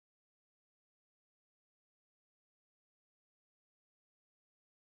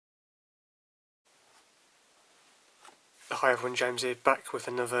Hi everyone, James here, back with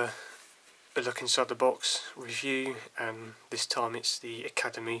another look inside the box review, and this time it's the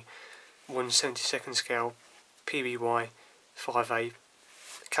Academy 1/72 scale PBY-5A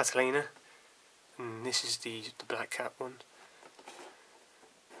Catalina, and this is the black cap one.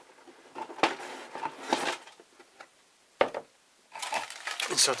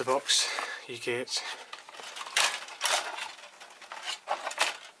 Inside the box you get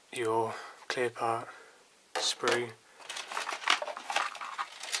your clear part, sprue,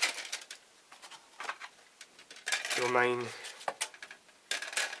 your main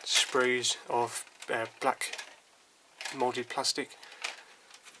sprues of black moulded plastic,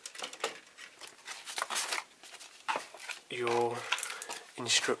 your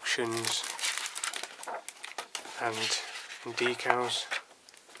instructions and decals,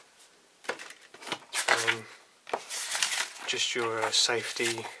 just your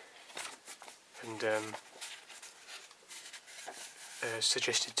safety and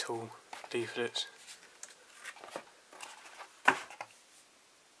suggested tool leaflets.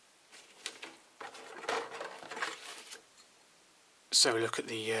 So look at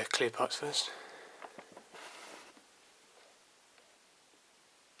the clear parts first.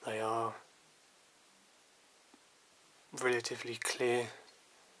 They are relatively clear,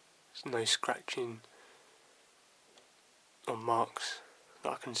 there's no scratching or marks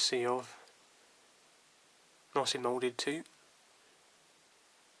that I can see of. Nicely moulded too.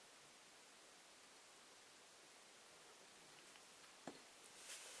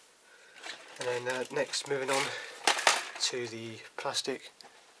 And then next, moving on to the plastic.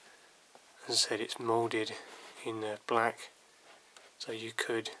 As I said, it's moulded in black, so you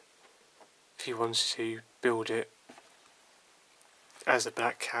could, if you wanted to, build it as a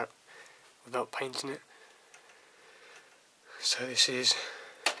black cap without painting it. So this is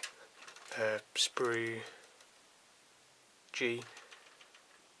sprue G,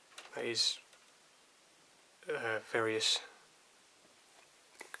 that is various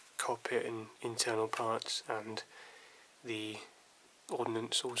cockpit and internal parts and the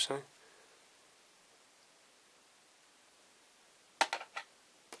ordnance also.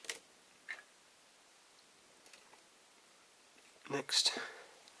 Next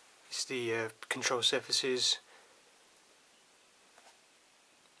is the control surfaces,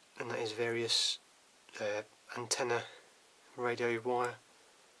 and that is various antenna, radio wire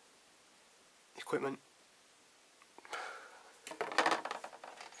equipment.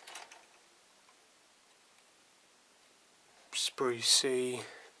 Sprue C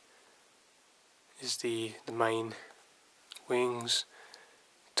is the main wings,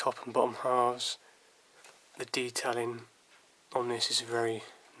 top and bottom halves. The detailing on this is very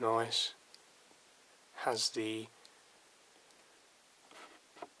nice. Has the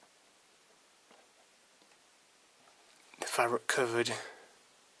fabric covered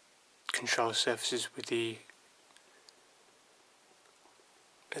control surfaces with the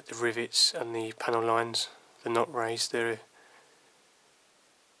rivets and the panel lines. They're not raised, they're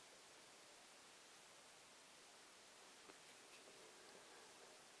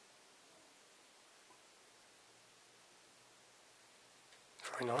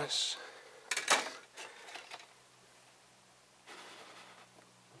very nice.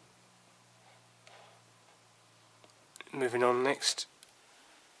 Moving on, next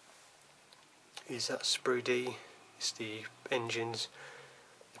is that sprue D. It's the engines,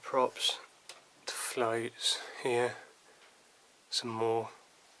 the props, the floats here, some more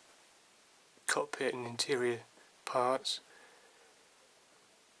cockpit and interior parts,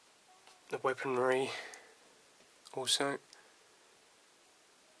 the weaponry also.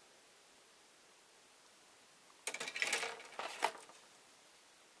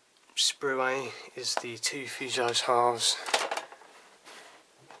 Sprue A is the two fuselage halves,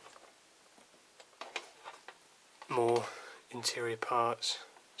 more interior parts,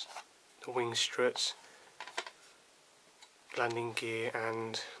 the wing struts, landing gear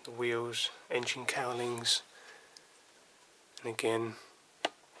and the wheels, engine cowlings, and again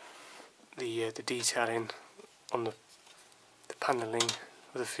the detailing on the panelling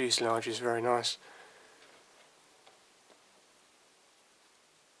of the fuselage is very nice.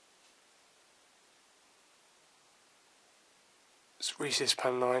 It's recessed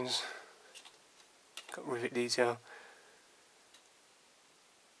panel lines, got rivet detail.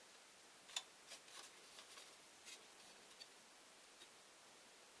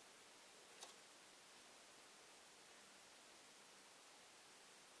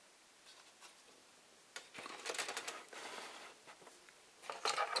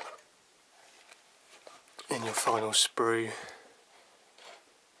 And your final sprue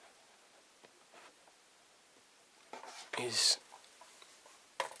is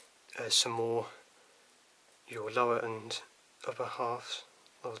some more your lower and upper halves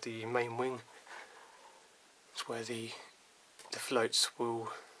of the main wing. It's where the floats will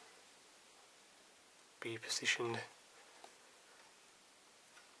be positioned,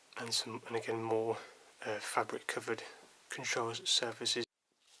 and again more fabric covered control surfaces.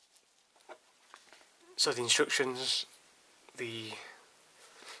 So the instructions, the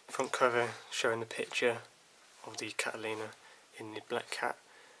front cover showing the picture of the Catalina in the Black Cat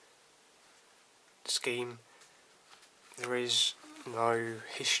scheme. There is no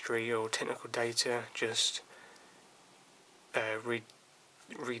history or technical data, just read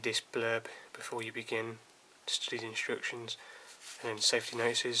this blurb before you begin to study the instructions, and then safety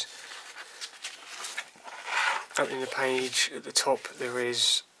notices. Opening the page, at the top there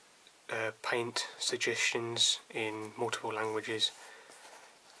is paint suggestions in multiple languages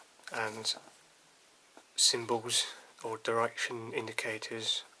and symbols or direction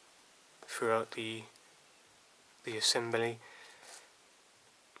indicators throughout the assembly.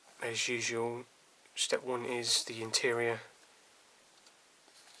 As usual, step 1 is the interior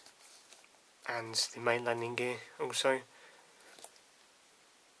and the main landing gear also.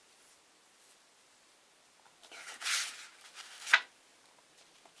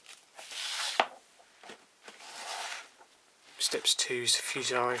 Steps 2 is the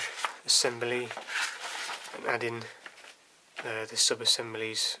fuselage assembly and adding the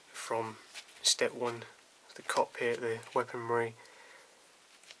sub-assemblies from step 1, the cockpit, the weaponry,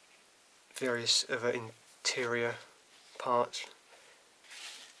 various other interior parts.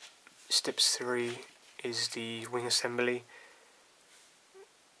 Steps 3 is the wing assembly,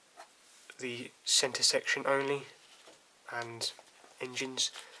 the centre section only, and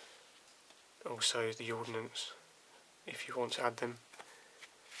engines, also the ordnance if you want to add them.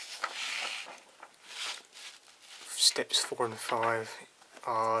 Steps 4 and 5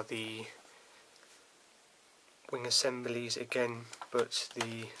 are the wing assemblies again, but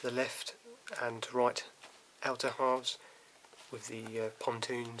the left and right outer halves with the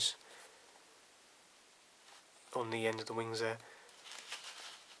pontoons on the end of the wings there.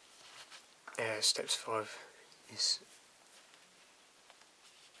 Steps 5 is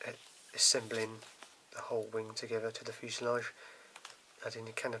assembling the whole wing together to the fuselage, adding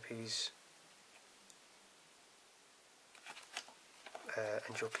the canopies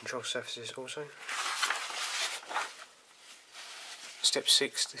and your control surfaces also. Step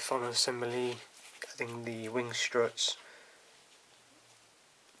 6, the final assembly, adding the wing struts,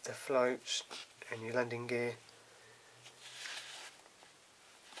 the floats and your landing gear.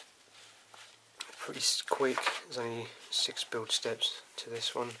 Pretty quick, there's only 6 build steps to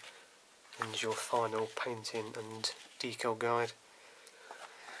this one, and your final painting and decal guide.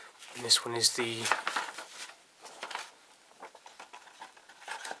 And this one is the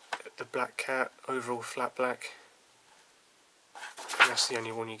Black Cat, overall flat black. And that's the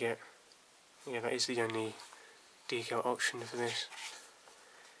only one you get. Yeah, that is the only decal option for this.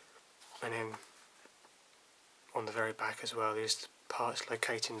 And then on the very back as well, there's the parts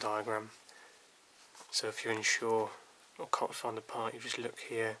locating diagram. So if you're unsure or can't find the part, you just look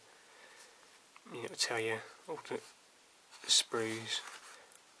here. It'll tell you all the sprues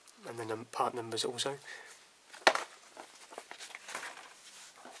and then the part numbers also.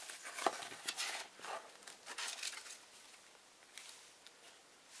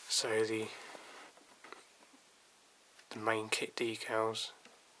 So the main kit decals,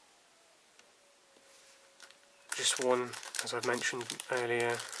 just one, as I've mentioned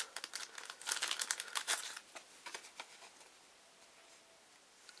earlier.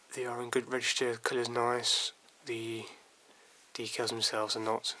 They are in good register, the colour's nice, the decals themselves are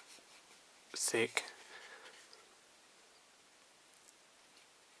not thick.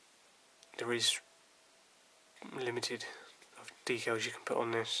 There is limited of decals you can put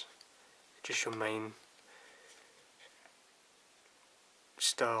on this, just your main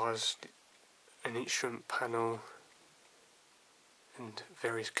stars, an instrument panel and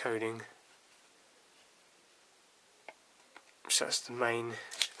various coding. So that's the main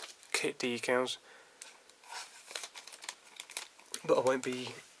kit decals, but I won't be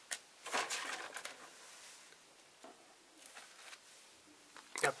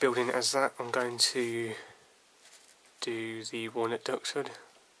building it as that. I'm going to do the one at Duxford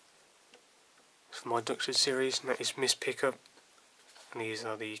for my Duxford series, and that is Miss Pickup, and these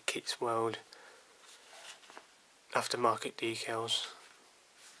are the Kits World aftermarket decals.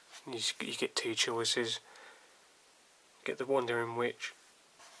 You get 2 choices, get the Wandering Witch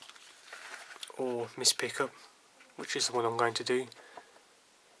or Miss Pickup, which is the one I'm going to do.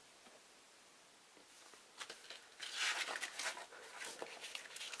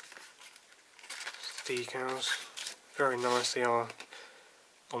 decals. Very nice they are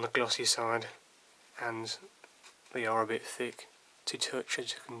on the glossy side, and they are a bit thick to touch,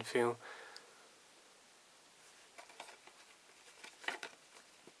 as you can feel.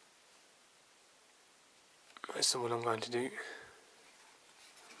 That's the one I'm going to do.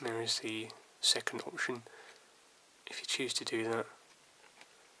 There is the second option if you choose to do that.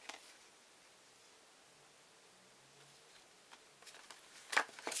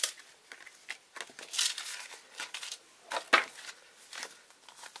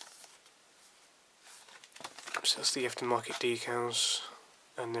 So that's the aftermarket decals,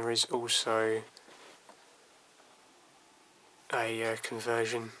 and there is also a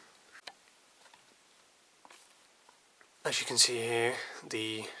conversion. As you can see here,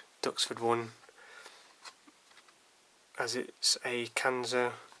 the Duxford one, as it's a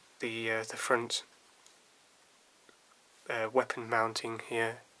Kanza, the front weapon mounting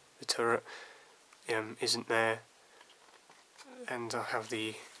here, the turret, isn't there, and I have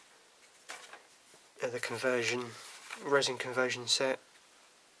the conversion, resin conversion set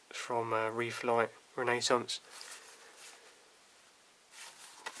from Reflight Renaissance.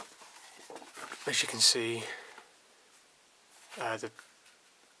 As you can see, the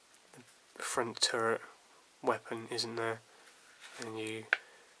front turret weapon isn't there, and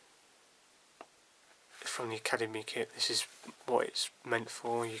from the Academy kit, this is what it's meant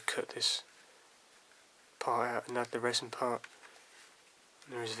for. You cut this part out and add the resin part.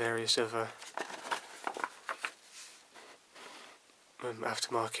 There is various other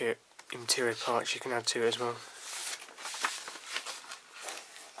aftermarket interior parts you can add to it as well.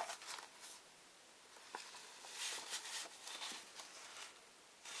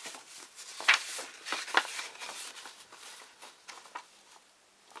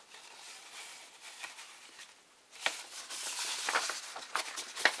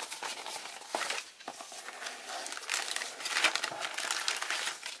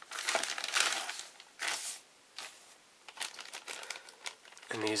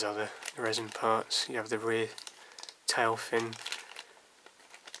 And these are the resin parts. You have the rear tail fin,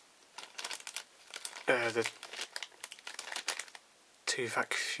 the two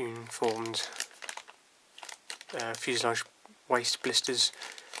vacuum formed fuselage waste blisters,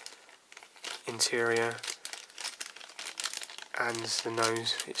 interior, and the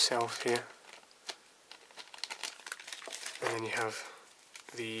nose itself here. And then you have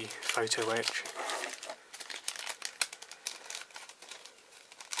the photo etch.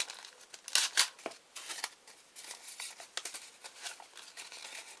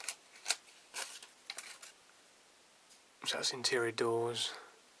 So that's interior doors,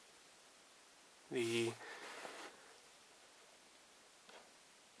 the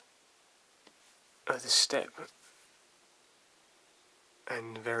step,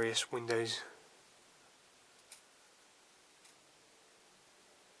 and various windows.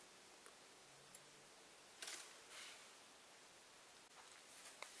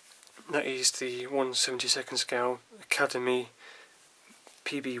 That is the 1/72 scale Academy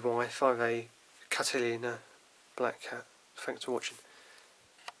PBY-5A Catalina Black Cat. Thanks for watching.